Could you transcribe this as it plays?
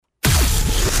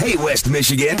Hey, West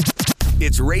Michigan.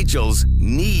 It's Rachel's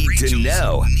Need to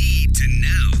Know.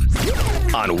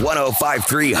 On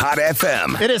 105.3 Hot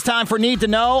FM. It is time for Need to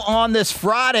Know on this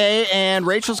Friday, and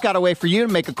Rachel's got a way for you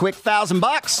to make a quick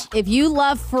 $1,000. If you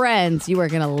love Friends, you are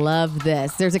going to love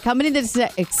this. There's a company that's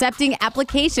accepting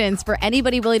applications for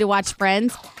anybody willing to watch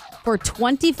Friends for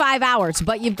 25 hours,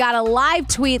 but you've got to live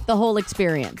tweet the whole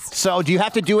experience. So do you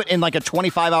have to do it in like a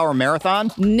 25-hour marathon?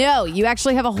 No, you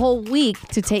actually have a whole week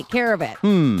to take care of it.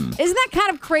 Isn't that kind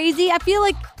of crazy? I feel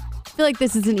like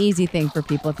this is an easy thing for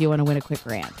people if you want to win a quick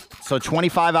grand. So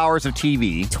 25 hours of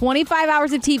TV. 25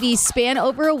 hours of TV span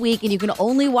over a week, and you can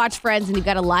only watch Friends, and you've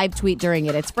got a live tweet during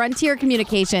it. It's Frontier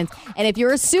Communications, and if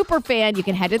you're a super fan, you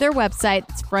can head to their website.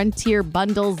 It's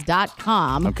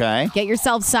frontierbundles.com. Okay. Get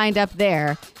yourself signed up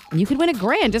there. And you could win a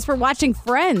grand just for watching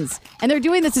Friends. And they're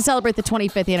doing this to celebrate the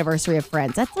 25th anniversary of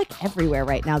Friends. That's like everywhere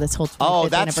right now, this whole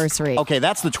 25th anniversary. Okay,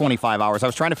 that's the 25 hours. I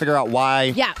was trying to figure out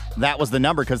why that was the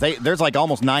number, because there's like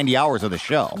almost 90 hours of the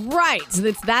show. Right. So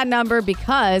it's that number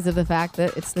because of the fact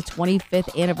that it's the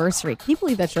 25th anniversary. Can you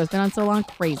believe that show's been on so long?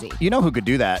 Crazy. You know who could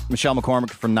do that? Michelle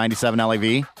McCormick from 97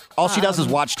 LAV. All she does is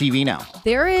watch TV now.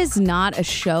 There is not a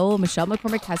show Michelle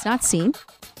McCormick has not seen.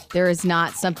 There is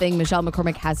not something Michelle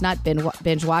McCormick has not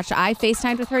binge watched. I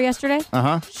FaceTimed with her yesterday.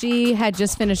 She had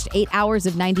just finished 8 hours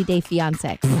of 90 Day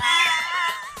Fiancé.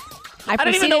 I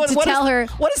proceeded to tell her.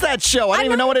 What is that show? I don't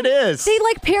even know what it is. They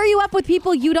like pair you up with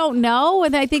people you don't know,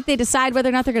 and I think they decide whether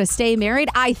or not they're going to stay married.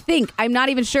 I think. I'm not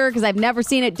even sure because I've never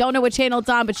seen it. Don't know what channel it's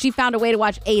on, but she found a way to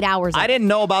watch 8 hours of it. I didn't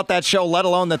know about that show, let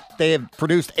alone that they have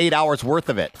produced 8 hours worth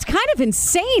of it. It's kind of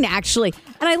insane, actually.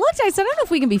 And I looked, I said, I don't know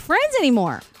if we can be friends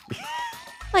anymore.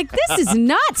 Like, this is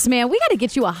nuts, man. We got to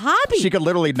get you a hobby. She could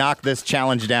literally knock this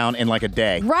challenge down in like a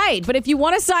day. Right. But if you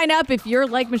want to sign up, if you're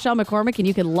like Michelle McCormick and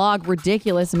you can log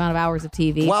ridiculous amount of hours of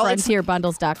TV,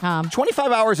 frontierbundles.com.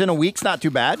 25 hours in a week's not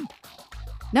too bad.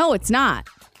 No, it's not.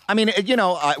 I mean,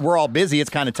 we're all busy. It's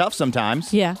kind of tough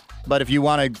sometimes. Yeah. But if you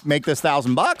want to make this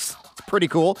 $1,000, it's pretty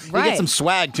cool. Right. You get some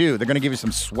swag, too. They're going to give you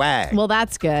some swag. Well,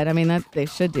 that's good. I mean, they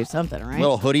should do something, right? A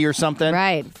little hoodie or something.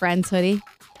 Right. Friends hoodie.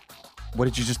 What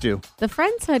did you just do? The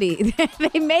Friends hoodie.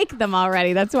 They make them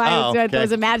already. That's why I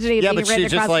was imagining it being written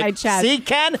across my chest. See,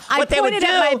 Ken, what they would do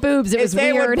at my boobs. It was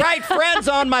they weird. would write Friends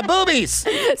on my boobies.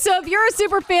 So if you're a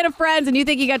super fan of Friends and you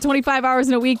think you got 25 hours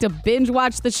in a week to binge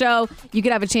watch the show, you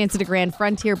could have a chance at a grand.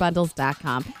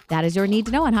 Frontierbundles.com. That is your Need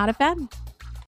to Know on Hot FM.